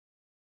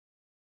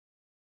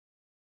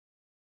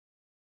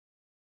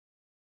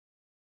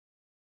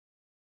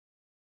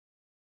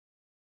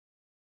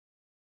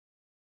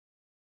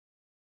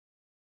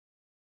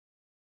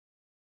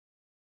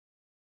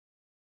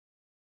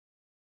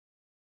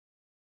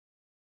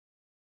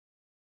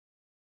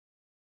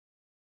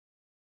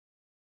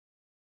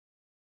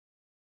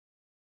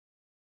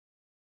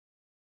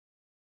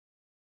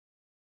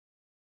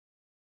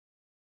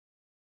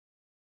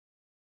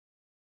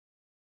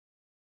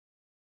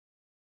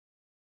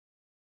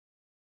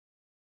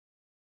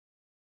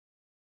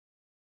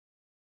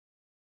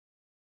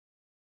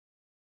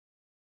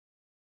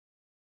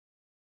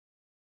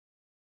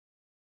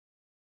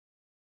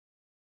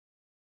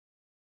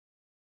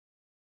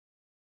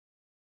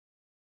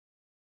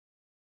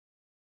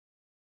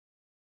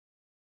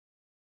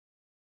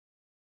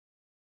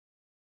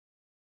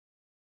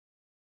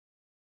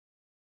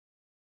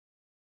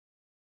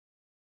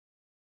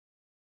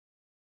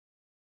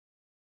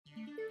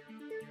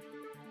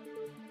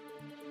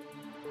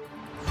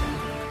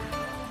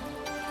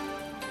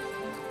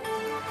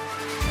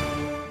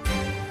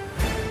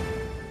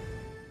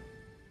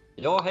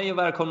Ja, hej och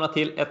välkomna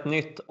till ett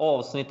nytt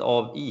avsnitt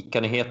av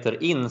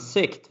ICA-nyheter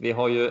Insikt. Vi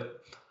har ju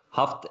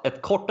haft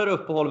ett kortare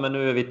uppehåll, men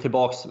nu är vi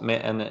tillbaks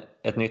med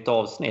ett nytt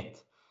avsnitt.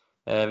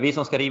 Vi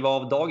som ska riva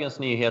av dagens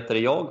nyheter är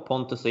jag,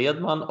 Pontus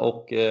Edman,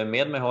 och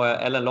med mig har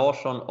jag Ellen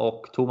Larsson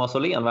och Thomas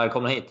Åhlén.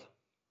 Välkomna hit.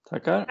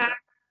 Tackar.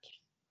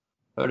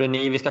 Hörde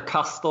ni, vi ska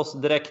kasta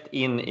oss direkt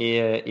in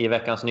i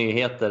veckans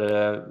nyheter.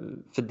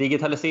 För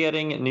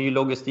digitalisering, ny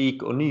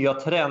logistik och nya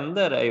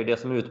trender är ju det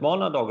som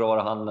utmanar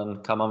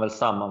dagligvaruhandeln, kan man väl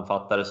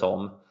sammanfatta det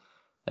som.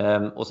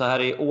 Och så här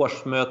i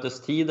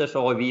årsmötestider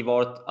så har vi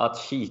varit att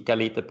kika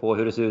lite på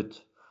hur det ser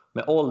ut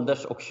med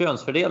ålders- och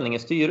könsfördelning i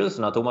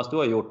styrelserna. Thomas, du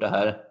har gjort det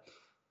här.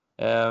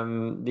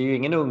 Det är ju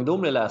ingen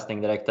ungdomlig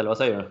läsning direkt, eller vad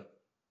säger du?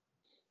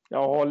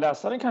 Ja,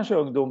 läsaren kanske är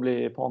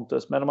ungdomlig,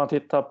 Pontus, men om man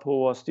tittar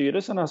på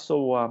styrelserna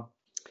så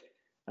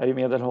är ju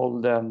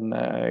medelåldern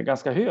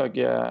ganska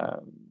hög.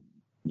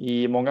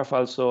 I många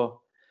fall så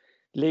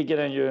ligger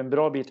den ju en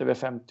bra bit över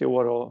 50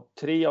 år och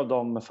 3 av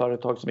de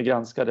företag som är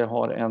granskade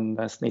har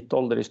en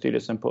snittålder i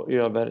styrelsen på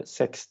över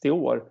 60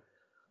 år.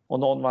 Och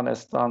någon var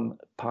nästan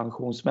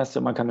pensionsmässig,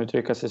 om man kan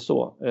uttrycka sig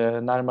så,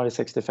 närmare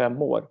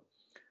 65 år.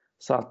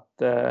 Så att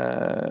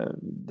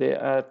det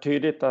är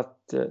tydligt att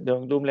det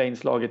ungdomliga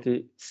inslaget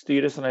i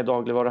styrelserna i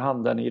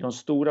dagligvaruhandeln i de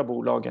stora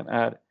bolagen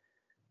är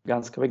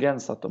ganska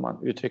begränsat, om man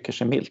uttrycker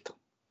sig milt.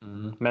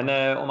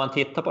 Men om man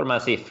tittar på de här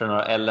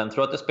siffrorna, Ellen,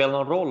 tror du att det spelar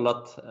någon roll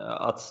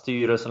att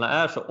styrelserna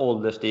är så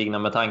ålderstigna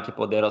med tanke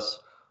på deras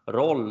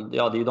roll?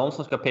 Ja, det är ju de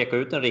som ska peka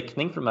ut en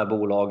riktning för de här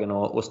bolagen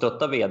och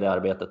stötta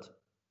vd-arbetet.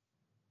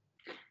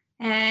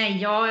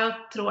 Ja,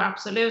 jag tror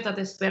absolut att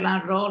det spelar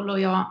en roll, och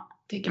jag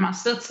tycker man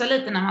studsar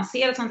lite när man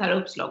ser ett sånt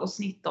här uppslag och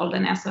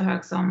snittåldern är så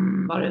hög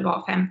som vad det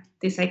var,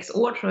 56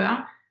 år tror jag.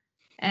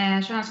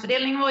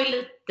 Könsfördelningen var ju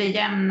lite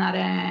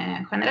jämnare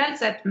generellt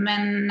sett,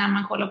 men när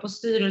man kollar på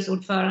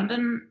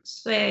styrelseordföranden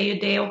så är ju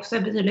det också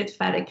betydligt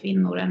färre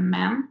kvinnor än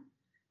män.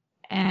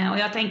 Och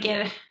jag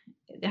tänker,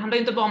 det handlar ju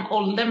inte bara om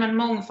ålder, men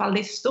mångfald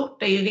i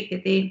stort är ju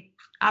viktigt i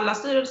alla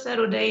styrelser,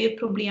 och det är ju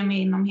problem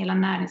inom hela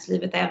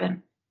näringslivet,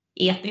 även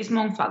etnisk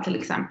mångfald till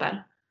exempel.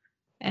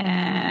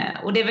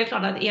 Och det är väl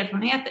klart att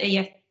erfarenhet är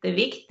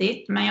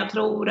jätteviktigt, men jag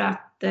tror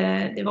att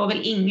det var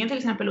väl ingen till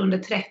exempel under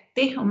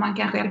 30, och man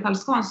kanske i alla fall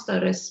ska ha en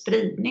större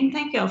spridning,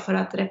 tänker jag, för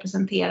att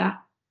representera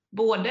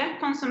både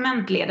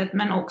konsumentledet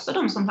men också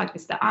de som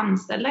faktiskt är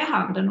anställda i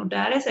handeln, och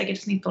där är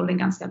säkert snittåldern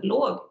ganska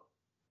låg,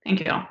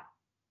 tänker jag.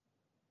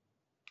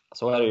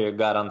 Så är det ju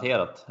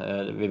garanterat.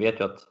 Vi vet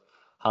ju att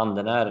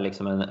handeln är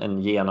liksom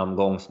en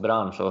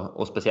genomgångsbransch,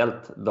 och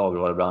speciellt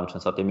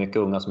dagligvarubranschen, så att det är mycket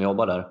unga som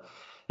jobbar där.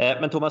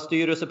 Men Thomas,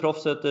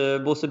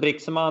 styrelseproffset Bosse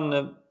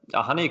Brixeman,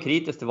 ja, han är ju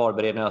kritisk till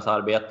varuberedningens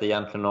arbete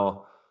egentligen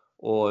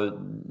och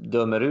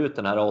dömer ut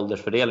den här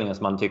åldersfördelningen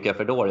som man tycker är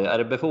för dålig. Är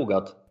det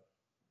befogat?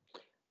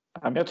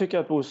 Jag tycker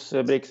att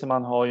Bosse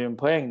Brixeman har ju en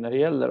poäng när det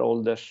gäller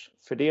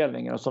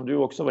åldersfördelningen, och som du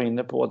också var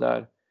inne på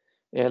där,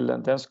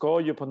 Ellen, den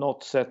ska ju på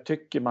något sätt,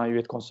 tycker man ju,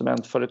 ett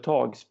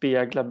konsumentföretag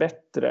spegla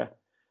bättre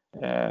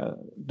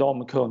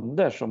de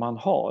kunder som man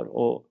har.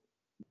 Och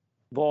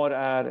var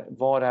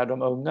är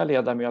de unga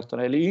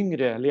ledamöterna eller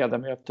yngre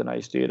ledamöterna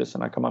i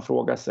styrelserna, kan man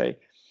fråga sig.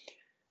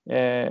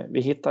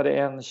 Vi hittade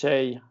en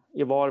tjej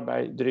i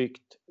Varberg,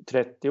 drygt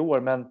 30 år,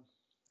 men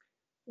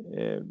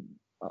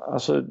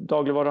alltså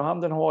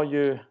dagligvaruhandeln har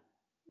ju,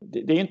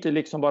 det är inte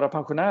liksom bara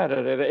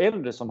pensionärer eller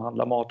äldre som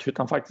handlar mat,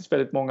 utan faktiskt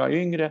väldigt många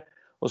yngre,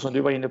 och som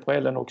du var inne på,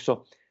 Ellen,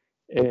 också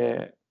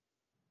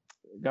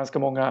ganska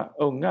många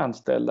unga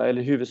anställda,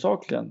 eller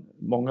huvudsakligen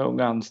många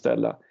unga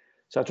anställda.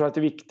 Så jag tror att det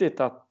är viktigt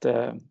att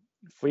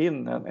få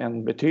in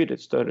en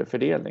betydligt större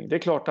fördelning. Det är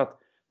klart att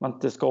man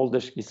inte ska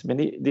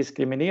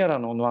åldersdiskriminera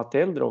någon, och att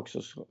äldre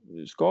också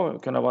ska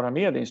kunna vara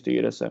med i en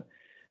styrelse.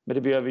 Men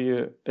det behöver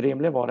ju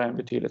rimligen vara en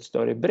betydligt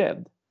större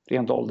bredd,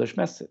 rent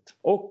åldersmässigt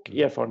och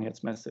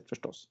erfarenhetsmässigt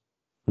förstås.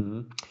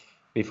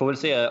 Vi får väl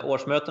se,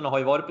 årsmötena har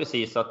ju varit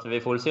precis, så att vi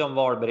får väl se om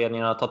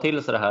valberedningarna tar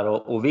till sig det här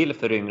och vill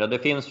föryngra. Det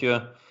finns ju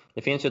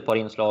ett par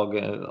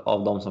inslag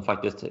av dem som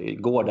faktiskt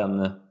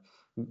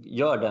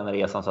gör den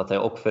resan så att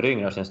säga, och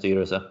föryngrar sin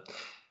styrelse.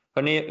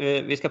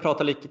 Hörrni, vi ska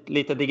prata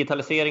lite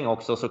digitalisering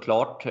också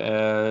såklart,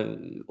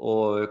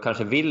 och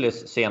kanske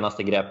Willys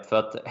senaste grepp, för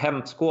att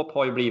hämtskåp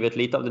har ju blivit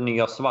lite av det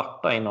nya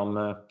svarta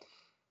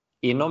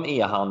inom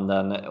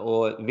e-handeln,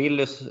 och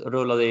Willys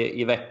rullade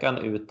i veckan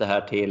ut det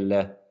här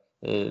till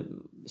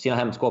sina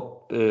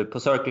hämtskåp på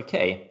Circle K,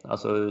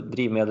 alltså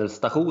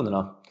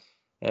drivmedelsstationerna.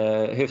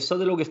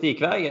 Hyfsade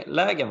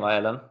logistiklägen, va,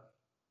 Ellen?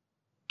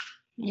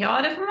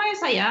 Ja, det får man ju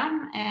säga.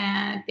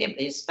 Det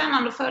blir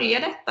spännande att följa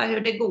detta,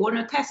 hur det går.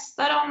 Nu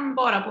testar de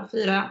bara på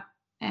 4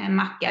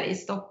 mackar i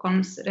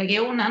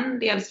Stockholmsregionen.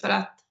 Dels för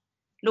att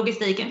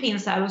logistiken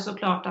finns här, och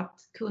såklart att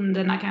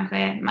kunderna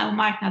kanske, och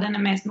marknaden är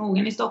mest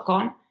mogen i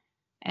Stockholm.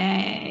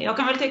 Jag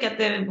kan väl tycka att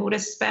det vore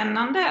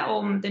spännande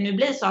om det nu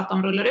blir så att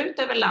de rullar ut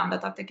över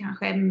landet, att det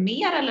kanske är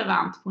mer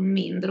relevant på en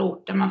mindre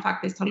ort där man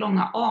faktiskt har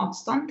långa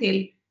avstånd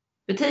till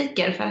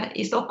butiker. För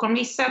i Stockholm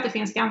gissar jag att det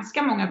finns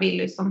ganska många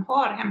Willys som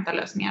har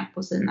hämtarlösningar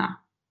på sina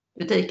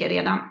butiker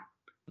redan.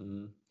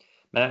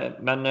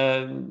 Men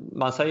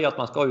man säger att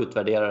man ska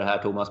utvärdera det här,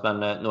 Thomas, men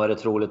nu är det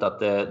troligt att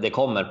det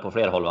kommer på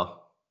fler håll, va?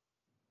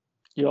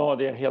 Ja,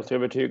 det är jag helt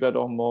övertygad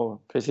om,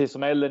 och precis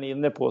som Ellen är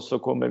inne på så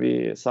kommer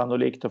vi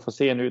sannolikt att få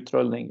se en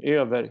utrullning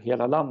över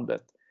hela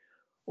landet.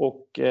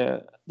 Och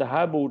det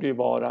här borde ju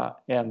vara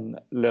en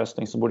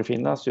lösning som borde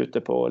finnas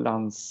ute på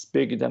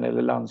landsbygden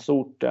eller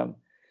landsorten.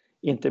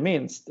 Inte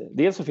minst,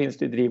 dels så finns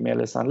det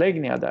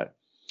drivmedelsanläggningar där,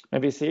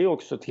 men vi ser ju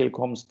också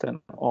tillkomsten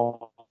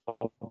av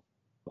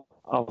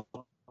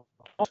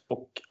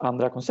och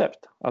andra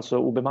koncept, alltså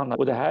obemannade.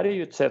 Och det här är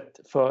ju ett sätt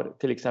för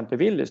till exempel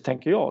Willys,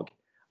 tänker jag,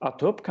 att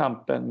ta upp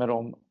kampen med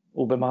de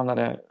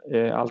obemannade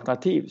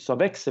alternativ som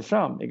växer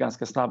fram i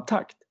ganska snabb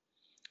takt.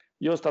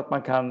 Just att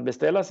man kan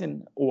beställa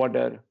sin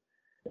order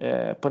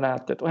på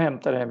nätet och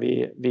hämta den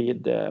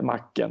vid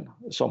macken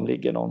som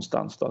ligger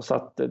någonstans. Då. Så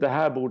att det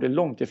här borde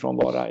långt ifrån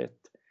vara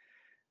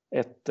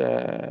ett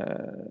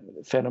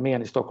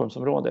fenomen i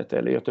Stockholmsområdet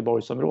eller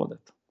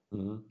Göteborgsområdet.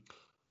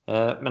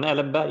 Men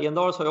Ellen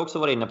Bergendahl har ju också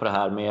varit inne på det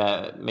här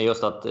med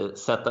just att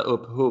sätta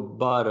upp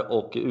hubbar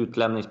och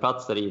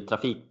utlämningsplatser i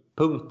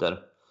trafikpunkter.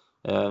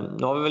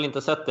 Nu har vi väl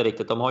inte sett det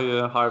riktigt. De har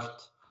ju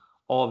halvt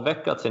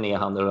avvecklat sin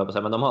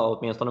e-handel, men de har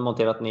åtminstone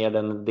monterat ner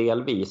den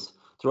delvis.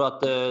 Tror du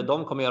att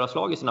de kommer göra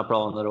slag i sina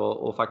planer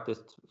och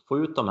faktiskt få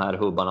ut de här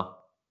hubbarna?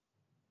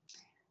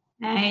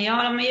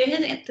 Ja, de är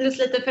ju hittills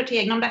lite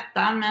förtegna om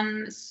detta,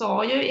 men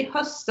sa ju i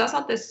höstas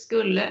att det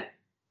skulle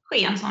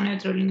ske en sån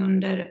utrullning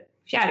under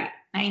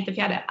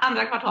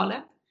andra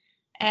kvartalet.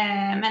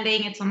 Men det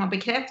är inget som har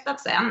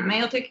bekräftats än. Men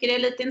jag tycker det är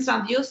lite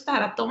intressant just det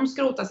här att de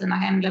skrotar sina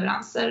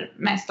hemleveranser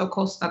mest av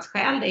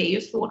kostnadsskäl. Det är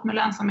ju svårt med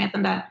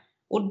lönsamheten där.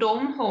 Och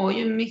de har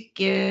ju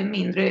mycket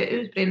mindre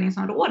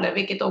utbredningsområde,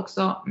 vilket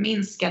också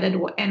minskade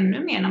då ännu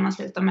mer när man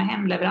slutar med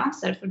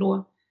hemleveranser. För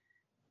då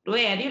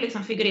är det ju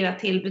liksom figurerat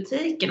till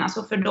butikerna.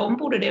 Så för dem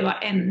borde det vara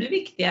ännu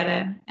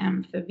viktigare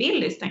än för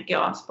Willys, tänker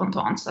jag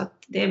spontant. Så att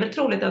det är väl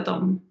troligt att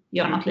de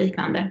gör något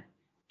liknande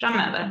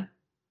framöver.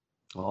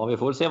 Ja, vi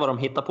får väl se vad de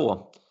hittar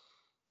på.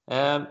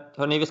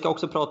 Hörrni, vi ska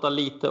också prata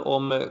lite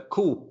om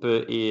Coop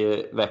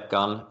i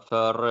veckan.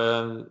 För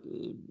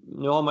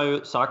nu har man ju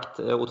sagt,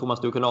 och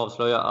Thomas du kunde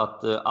avslöja,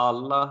 att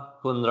alla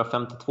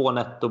 152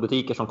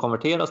 nettobutiker som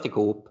konverteras till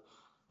Coop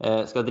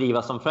ska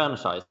drivas som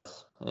franchise.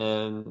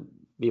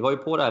 Vi var ju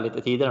på det här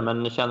lite tidigare,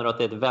 men känner du att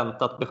det är ett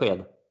väntat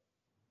besked?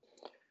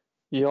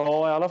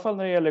 Ja, i alla fall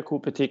när det gäller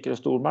Coop-butiker och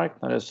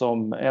stormarknader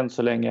som än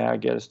så länge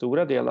äger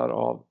stora delar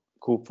av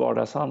Coop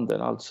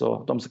vardagshandel,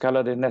 alltså de så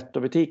kallade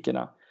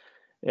nettobutikerna.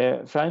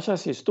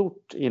 Franchise är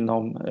stort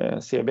inom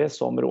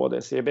CBS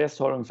område. CBS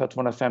har ungefär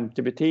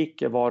 250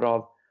 butiker,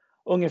 varav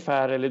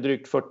ungefär eller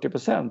drygt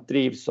 40%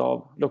 drivs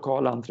av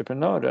lokala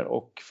entreprenörer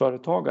och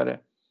företagare.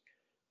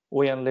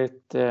 Och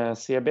enligt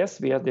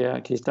CBS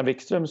vd Christian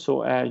Wikström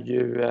så är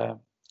ju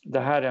det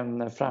här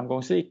en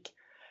framgångsrik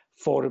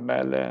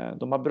formel.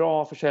 De har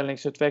bra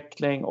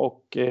försäljningsutveckling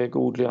och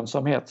god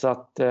lönsamhet. Så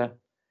att,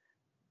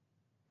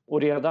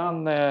 och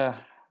redan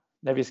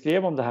när vi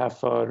skrev om det här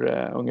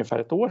för ungefär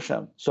ett år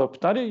sedan så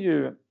öppnade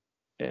ju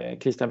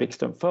Christian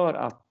Wikström för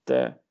att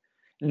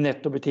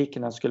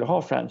nettobutikerna skulle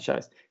ha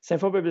franchise. Sen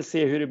får vi väl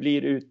se hur det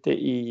blir ute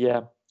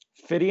i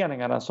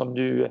föreningarna som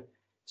nu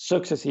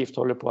successivt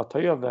håller på att ta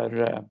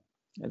över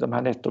de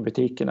här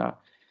nettobutikerna.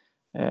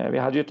 Vi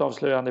hade ju ett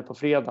avslöjande på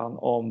fredagen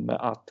om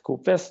att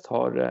Coop Väst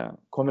har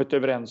kommit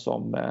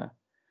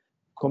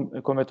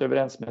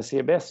överens med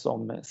CBS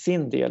om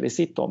sin del i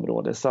sitt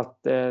område. Så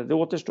att det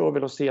återstår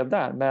väl att se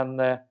där. Men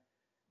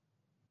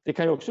det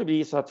kan ju också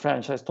bli så att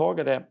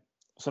franchisetagare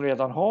som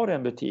redan har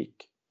en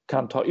butik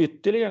kan ta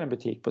ytterligare en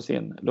butik på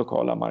sin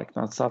lokala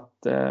marknad. Så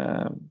att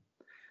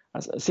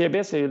alltså,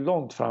 CBS är ju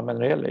långt fram när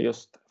det gäller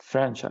just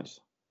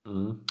franchise.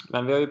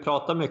 Men vi har ju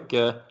pratat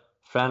mycket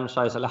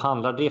franchise eller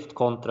handlardrift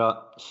kontra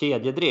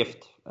kedjedrift.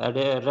 Är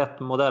det rätt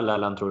modell,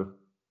 Ellen, tror du?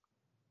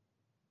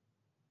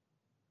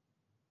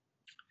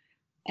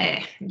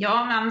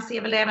 Ja, man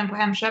ser väl även på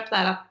Hemköp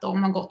där att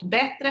de har gått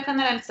bättre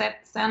generellt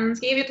sett. Sen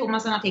skrev ju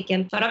Thomas en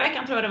artikel förra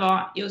veckan, tror jag det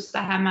var, just det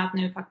här med att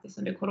nu faktiskt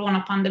under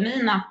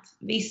coronapandemin att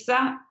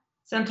vissa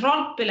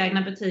centralt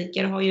belägna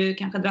butiker har ju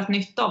kanske dragit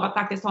nytta av att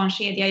faktiskt ha en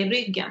kedja i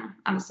ryggen.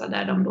 Alltså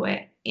där de då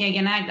är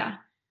egenägda.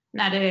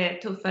 När det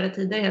är tuffare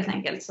tider helt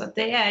enkelt. Så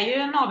det är ju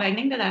en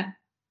avvägning det där.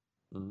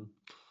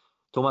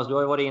 Thomas, du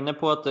har ju varit inne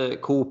på att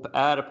Coop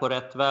är på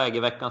rätt väg. I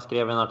veckan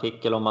skrev en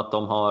artikel om att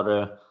de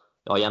har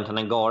egentligen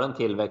en galen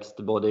tillväxt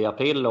både i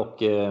april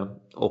och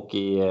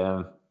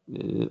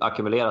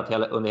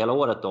ackumulerat under hela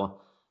året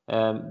då.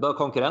 Bör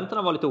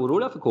konkurrenterna vara lite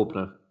oroliga för Coop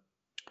nu?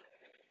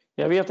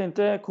 Jag vet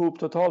inte Coop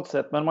totalt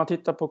sett, men om man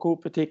tittar på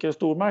Coop-butiker och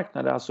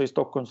stormarknader, alltså i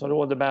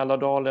Stockholmsområdet,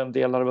 Mälardalen,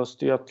 delar av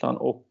Östergötland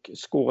och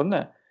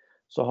Skåne,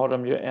 så har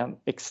de ju en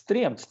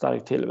extremt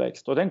stark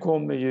tillväxt och den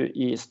kommer ju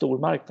i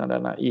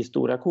stormarknaderna i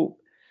stora Coop.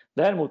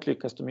 Däremot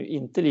lyckas de ju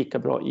inte lika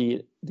bra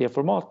i det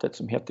formatet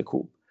som heter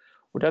Coop.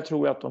 Och där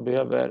tror jag att de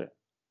behöver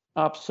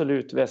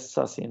absolut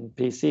vässa sin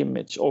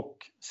prisimage och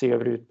se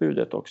över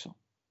utbudet också.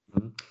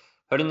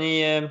 Hörde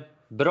ni,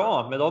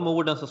 bra, med de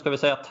orden så ska vi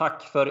säga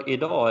tack för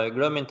idag.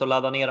 Glöm inte att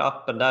ladda ner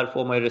appen, där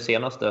får man ju det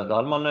senaste. Då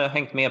hade man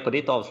hängt med på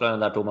ditt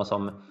avslöjande där, Thomas,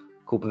 om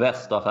Coop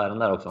Väst och affären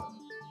där också.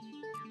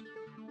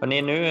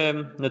 Hörrni,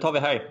 nu tar vi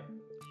här.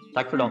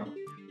 Tack för idag.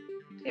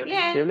 Trevlig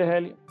helg! Trevlig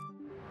helg!